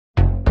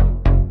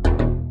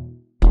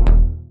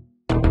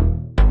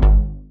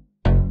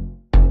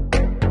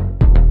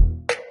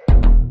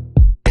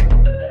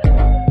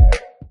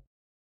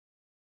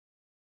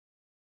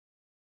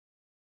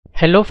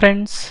Hello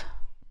friends,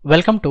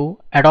 welcome to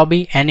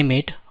Adobe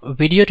Animate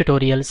video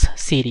tutorials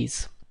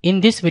series.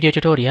 In this video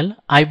tutorial,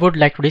 I would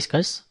like to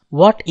discuss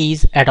what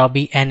is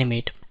Adobe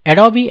Animate.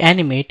 Adobe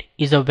Animate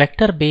is a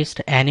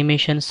vector-based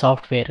animation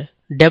software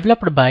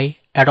developed by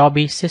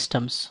Adobe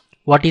Systems.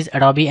 What is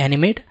Adobe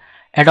Animate?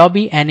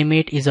 Adobe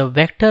Animate is a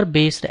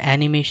vector-based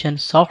animation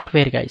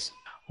software, guys.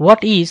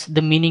 What is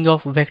the meaning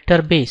of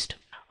vector-based?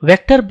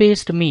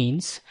 Vector-based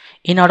means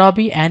in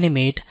Adobe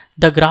Animate,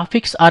 the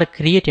graphics are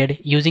created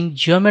using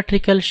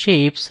geometrical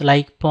shapes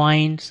like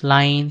points,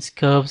 lines,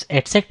 curves,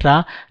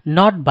 etc.,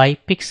 not by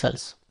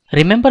pixels.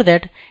 Remember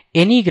that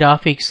any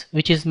graphics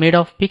which is made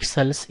of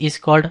pixels is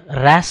called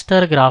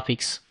raster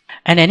graphics,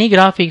 and any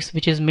graphics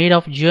which is made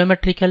of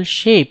geometrical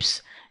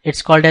shapes,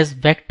 it's called as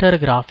vector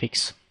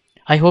graphics.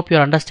 I hope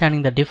you're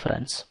understanding the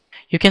difference.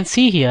 You can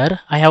see here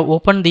I have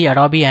opened the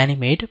Adobe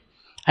Animate.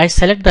 I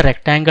select the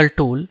rectangle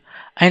tool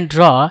and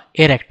draw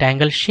a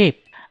rectangle shape.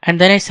 And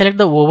then I select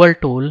the oval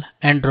tool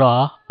and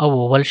draw a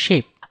oval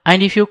shape.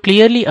 And if you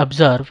clearly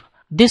observe,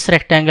 this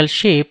rectangle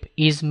shape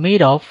is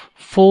made of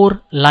 4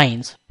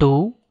 lines,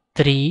 2,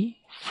 3,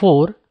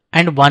 4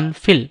 and 1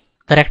 fill.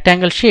 The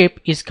rectangle shape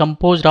is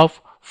composed of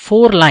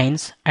 4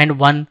 lines and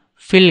 1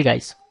 fill,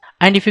 guys.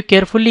 And if you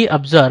carefully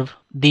observe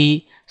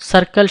the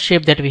circle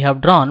shape that we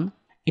have drawn,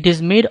 it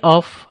is made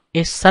of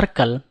a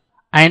circle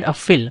and a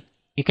fill.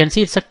 You can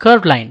see it's a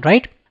curved line,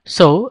 right?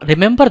 So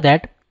remember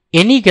that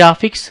any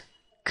graphics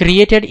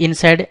created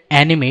inside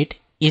Animate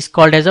is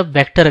called as a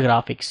vector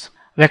graphics.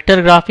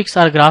 Vector graphics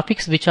are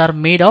graphics which are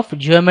made of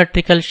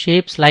geometrical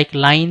shapes like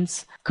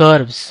lines,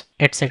 curves,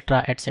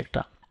 etc.,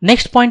 etc.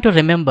 Next point to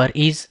remember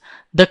is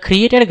the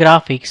created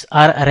graphics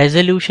are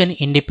resolution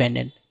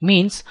independent.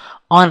 Means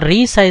on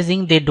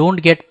resizing they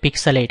don't get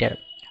pixelated.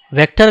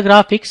 Vector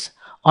graphics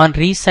on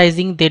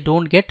resizing they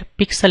don't get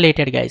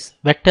pixelated, guys.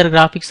 Vector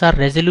graphics are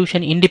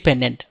resolution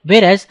independent,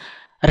 whereas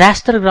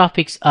raster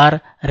graphics are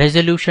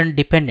resolution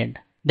dependent.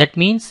 That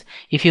means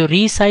if you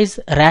resize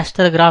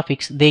raster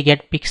graphics, they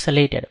get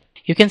pixelated.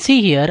 You can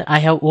see here I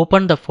have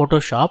opened the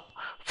Photoshop.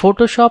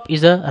 Photoshop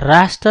is a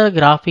raster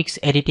graphics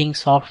editing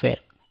software.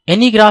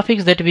 Any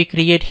graphics that we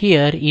create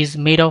here is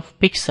made of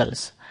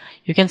pixels.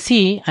 You can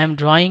see I am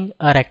drawing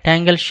a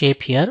rectangle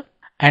shape here,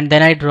 and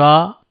then I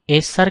draw a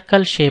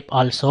circle shape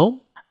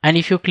also. And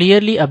if you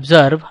clearly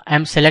observe, I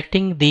am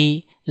selecting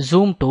the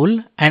zoom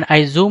tool and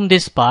I zoom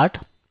this part.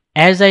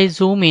 As I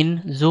zoom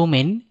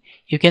in,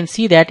 you can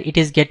see that it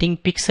is getting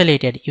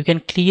pixelated. You can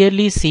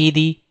clearly see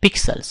the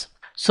pixels.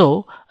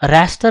 So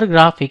raster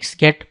graphics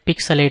get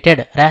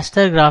pixelated.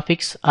 Raster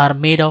graphics are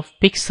made of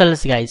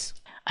pixels, guys.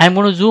 I'm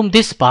going to zoom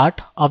this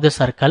part of the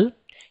circle.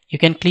 You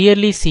can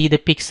clearly see the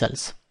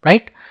pixels,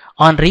 right?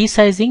 On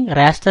resizing,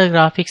 raster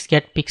graphics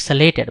get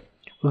pixelated,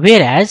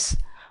 whereas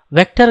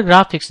vector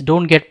graphics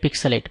don't get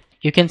pixelated.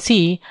 You can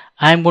see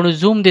I'm going to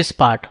zoom this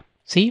part.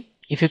 See,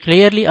 if you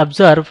clearly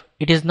observe,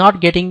 it is not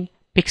getting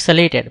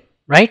pixelated,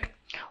 right?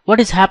 What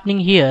is happening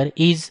here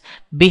is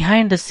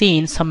behind the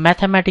scenes some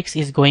mathematics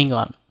is going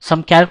on.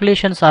 Some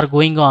calculations are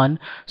going on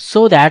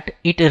so that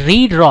it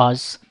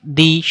redraws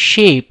the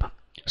shape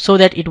so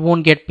that it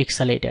won't get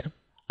pixelated.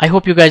 I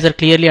hope you guys are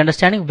clearly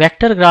understanding.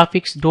 Vector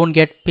graphics don't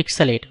get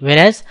pixelated,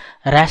 whereas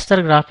raster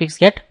graphics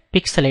get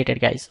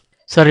pixelated, guys.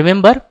 So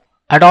remember,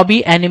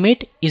 Adobe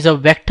Animate is a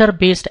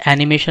vector-based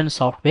animation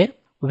software.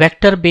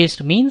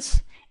 Vector-based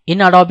means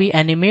in Adobe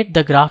Animate,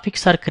 the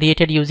graphics are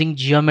created using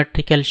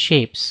geometrical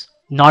shapes,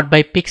 not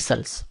by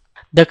pixels.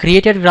 The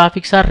created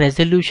graphics are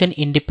resolution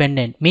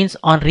independent, means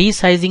on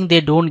resizing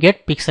they don't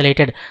get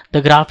pixelated.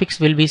 The graphics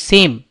will be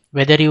same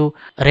whether you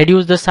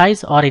reduce the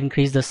size or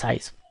increase the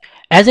size.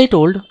 As I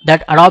told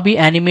that Adobe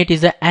Animate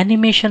is an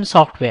animation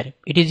software.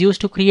 It is used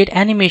to create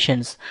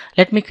animations.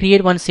 Let me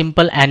create one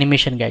simple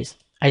animation, guys.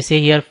 I say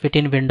here fit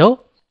in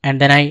window and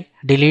then I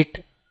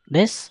delete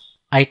this.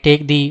 I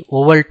take the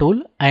oval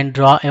tool and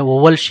draw a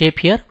oval shape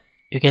here.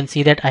 You can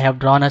see that I have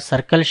drawn a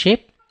circle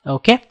shape.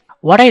 Okay.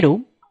 What I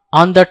do,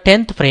 on the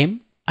 10th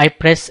frame, I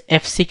press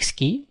F6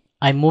 key.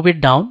 I move it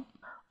down.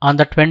 On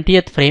the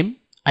 20th frame,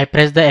 I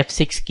press the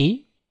F6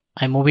 key.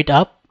 I move it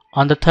up.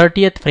 On the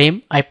 30th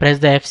frame, I press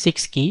the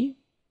F6 key.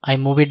 I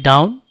move it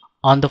down.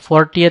 On the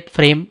 40th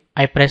frame,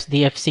 I press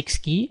the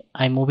F6 key.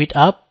 I move it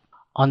up.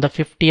 On the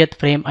 50th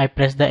frame, I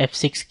press the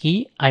F6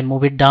 key. I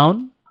move it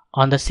down.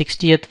 On the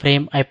 60th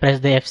frame, I press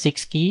the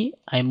F6 key.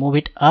 I move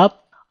it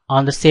up.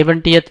 On the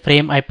 70th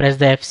frame, I press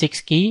the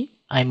F6 key.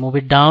 I move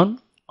it down.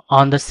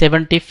 On the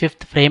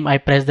 75th frame, I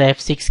press the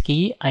F6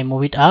 key. I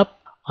move it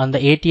up. On the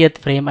 80th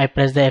frame, I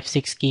press the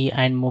F6 key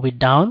and move it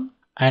down.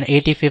 And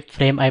 85th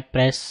frame, I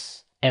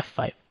press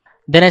F5.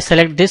 Then I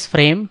select this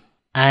frame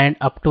and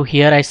up to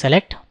here I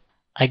select.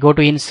 I go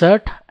to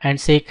insert and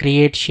say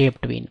create shape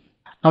tween.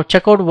 Now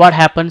check out what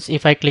happens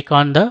if I click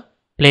on the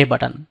play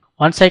button.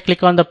 Once I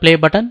click on the play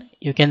button,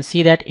 you can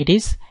see that it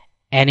is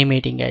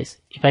animating, guys.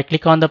 If I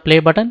click on the play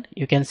button,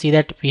 you can see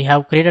that we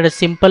have created a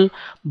simple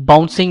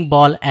bouncing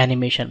ball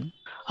animation.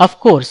 Of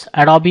course,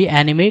 Adobe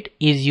Animate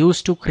is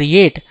used to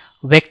create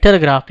vector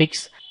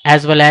graphics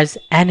as well as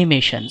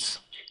animations.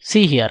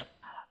 See here,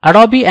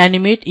 Adobe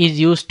Animate is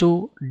used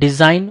to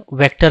design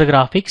vector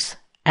graphics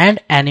and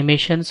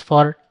animations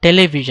for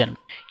television.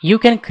 You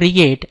can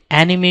create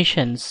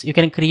animations, you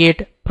can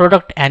create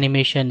product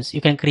animations,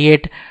 you can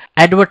create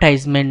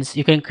advertisements,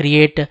 you can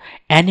create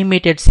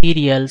animated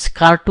serials,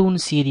 cartoon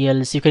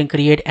serials, you can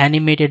create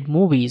animated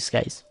movies,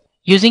 guys.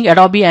 Using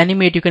Adobe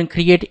Animate, you can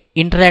create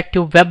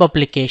interactive web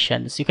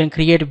applications, you can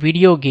create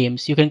video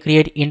games, you can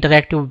create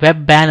interactive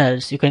web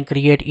banners, you can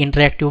create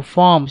interactive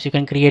forms, you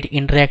can create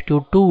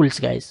interactive tools,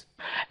 guys.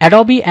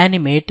 Adobe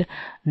Animate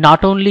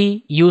not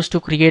only used to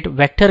create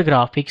vector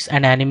graphics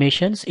and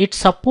animations, it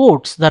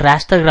supports the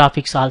raster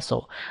graphics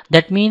also.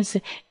 That means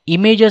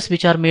images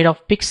which are made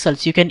of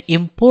pixels, you can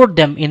import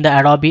them in the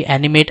Adobe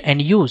Animate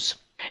and use.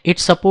 It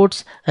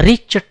supports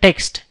rich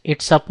text.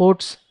 It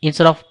supports,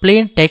 instead of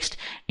plain text,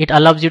 it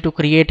allows you to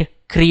create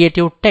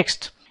creative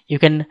text. You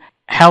can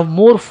have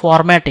more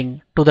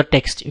formatting to the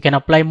text. You can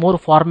apply more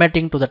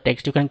formatting to the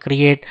text. You can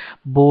create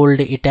bold,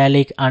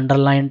 italic,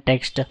 underline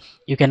text.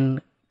 You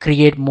can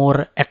create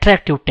more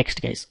attractive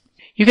text, guys.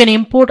 You can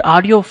import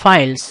audio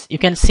files. You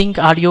can sync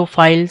audio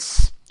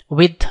files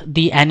with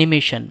the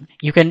animation.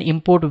 You can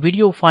import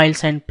video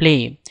files and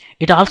play.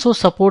 It also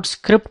supports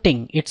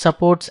scripting. It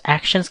supports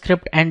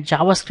ActionScript and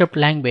JavaScript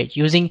language.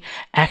 Using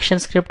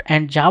ActionScript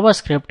and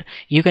JavaScript,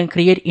 you can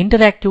create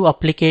interactive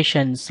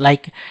applications,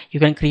 like you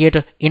can create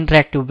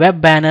interactive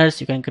web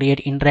banners, you can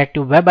create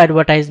interactive web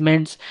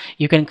advertisements,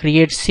 you can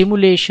create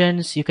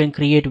simulations, you can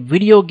create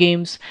video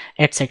games,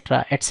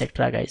 etc.,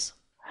 etc., guys.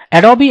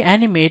 Adobe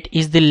Animate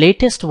is the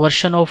latest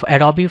version of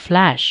Adobe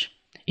Flash.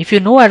 If you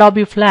know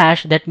Adobe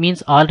Flash, that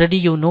means already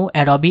you know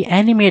Adobe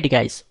Animate,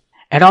 guys.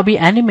 Adobe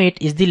Animate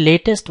is the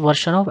latest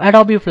version of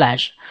Adobe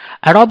Flash.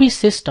 Adobe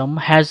system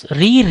has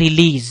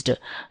re-released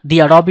the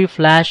Adobe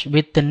Flash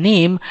with the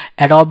name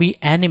Adobe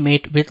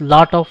Animate with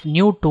lot of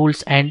new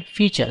tools and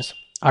features.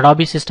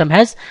 Adobe system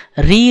has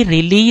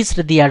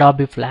re-released the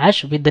Adobe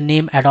Flash with the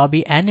name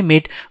Adobe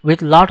Animate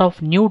with lot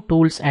of new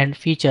tools and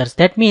features.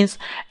 That means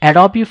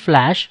Adobe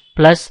Flash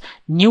plus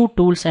new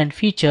tools and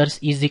features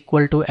is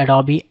equal to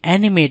Adobe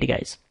Animate,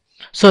 guys.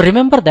 So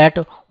remember that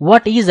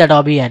what is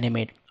Adobe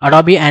Animate?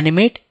 Adobe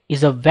Animate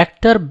is a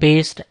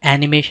vector-based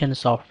animation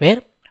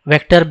software.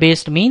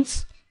 Vector-based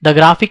means the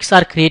graphics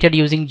are created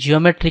using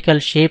geometrical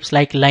shapes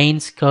like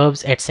lines,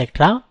 curves,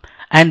 etc.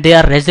 and they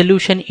are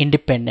resolution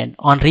independent.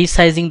 On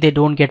resizing, they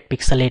don't get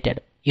pixelated.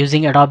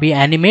 Using Adobe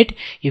Animate,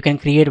 you can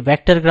create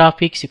vector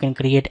graphics, you can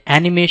create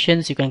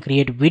animations, you can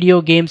create video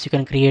games, you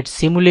can create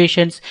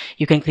simulations,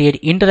 you can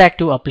create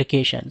interactive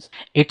applications.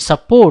 It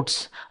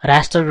supports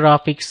raster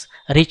graphics,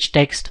 rich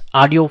text,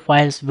 audio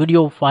files,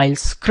 video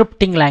files,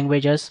 scripting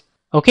languages.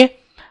 Okay,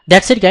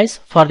 that's it, guys,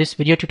 for this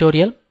video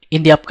tutorial.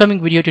 In the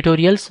upcoming video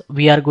tutorials,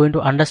 we are going to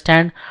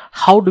understand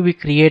how do we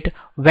create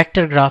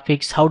vector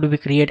graphics, how do we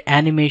create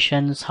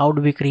animations, how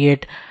do we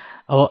create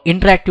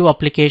interactive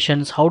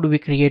applications, how do we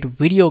create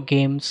video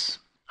games,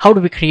 how do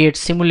we create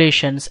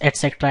simulations,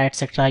 etc.,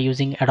 etc.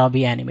 using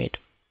Adobe Animate.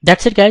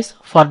 That's it, guys,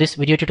 for this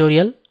video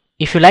tutorial.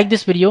 If you like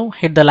this video,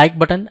 hit the like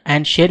button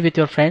and share with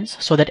your friends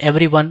so that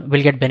everyone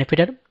will get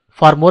benefited.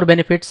 For more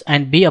benefits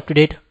and be up to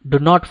date, do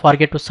not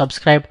forget to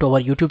subscribe to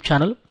our YouTube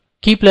channel.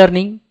 Keep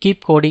learning,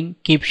 keep coding,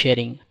 keep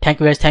sharing. Thank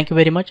you, guys. Thank you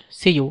very much.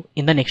 See you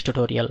in the next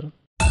tutorial.